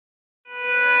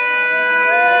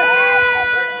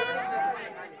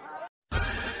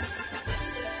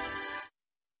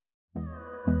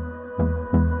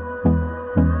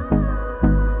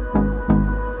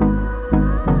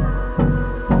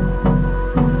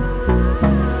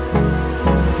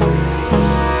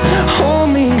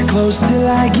till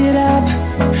I get up.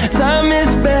 Time is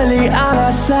barely on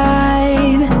our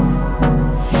side.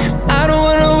 I don't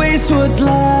wanna waste what's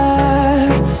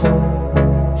left.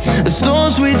 The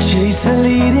storms we chase are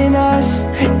leading us,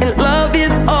 and love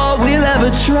is all we'll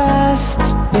ever trust.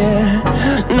 Yeah,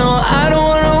 no, I don't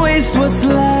wanna waste what's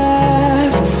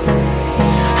left.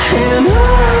 And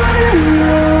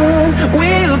on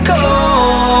we'll go,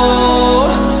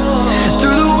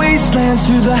 through the wastelands,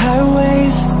 through the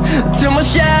highways, till my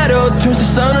shadow turns to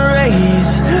sun rays.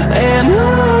 And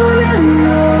on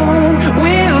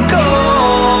we'll go,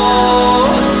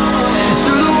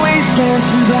 through the wastelands,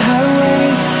 through the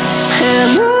highways,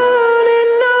 and on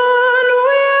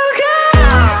we'll go.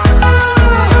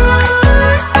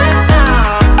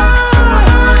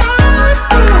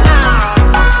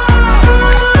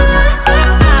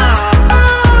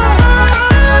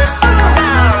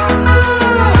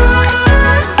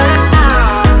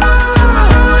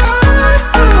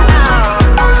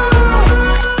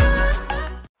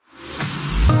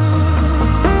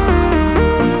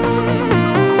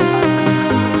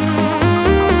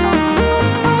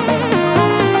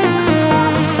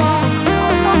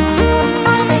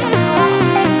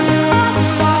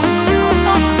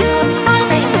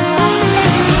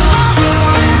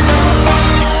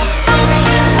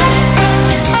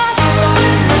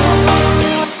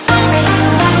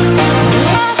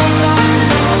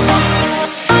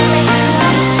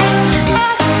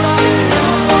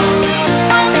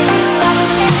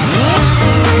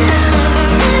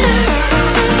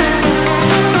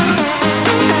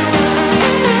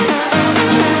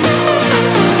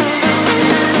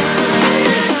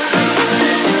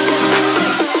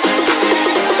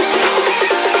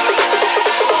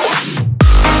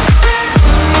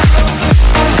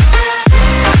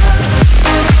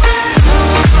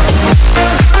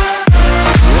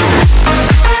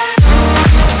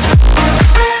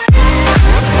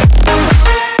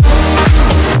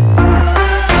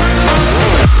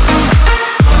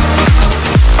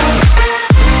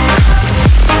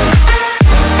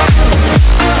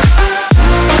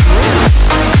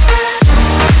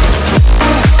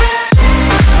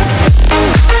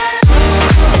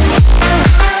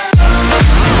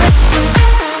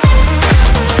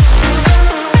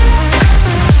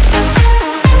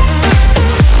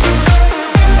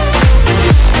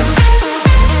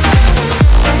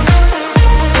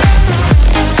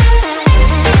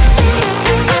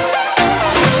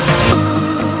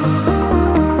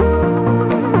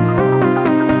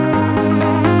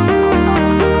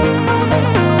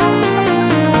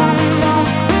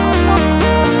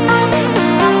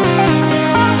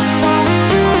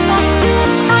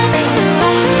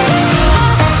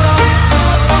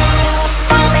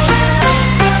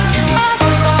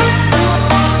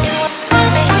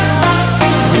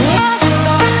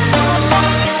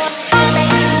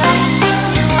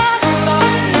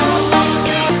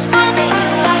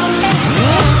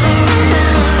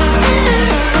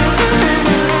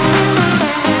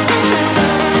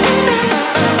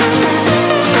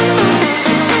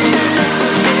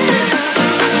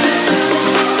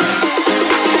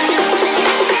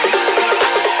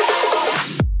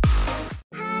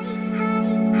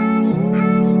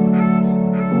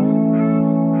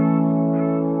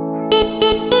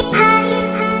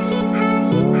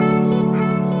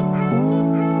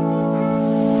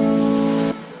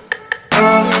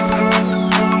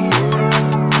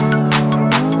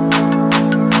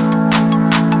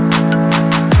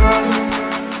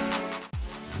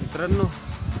 मित्रांनो,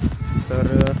 तर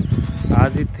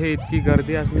आज इथे इतकी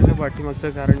गर्दी असण्याचं पाठीमागचं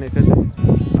कारण एकच आहे.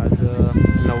 आज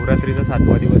नवरात्रीचा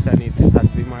 7वा दिवस आणि इथे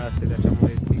 7वी माळ असते,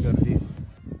 त्याच्यामुळे इतकी गर्दी.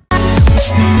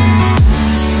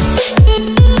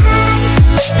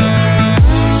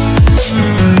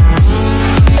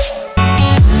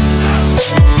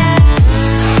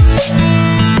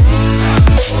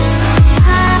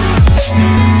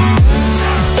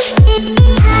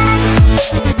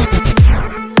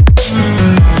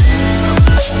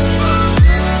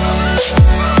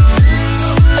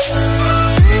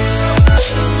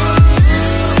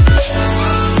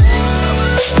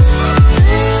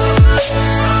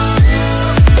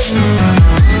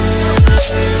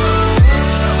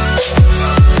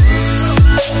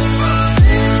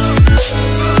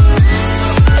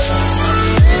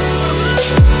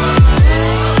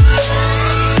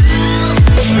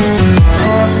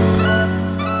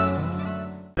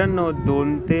 मित्रांनो,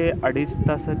 2 ते 2.5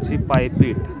 तासाची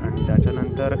पायपीट आणि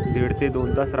त्याच्यानंतर 1.5 ते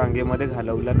 2 तास रांगेमध्ये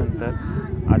घालवल्यानंतर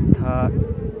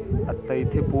आत्ता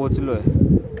इथे पोहोचलो आहे.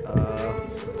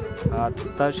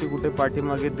 आत्ताशी कुठे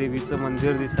पाठीमागे देवीचं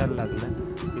मंदिर दिसायला लागलं,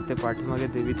 इथे पाठीमागे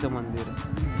देवीचं मंदिर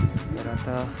आहे. तर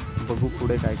आता बघू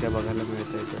पुढे काय काय बघायला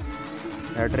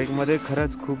मिळतं. या ट्रेकमध्ये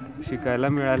खरंच खूप शिकायला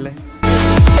मिळालं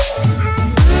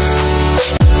आहे.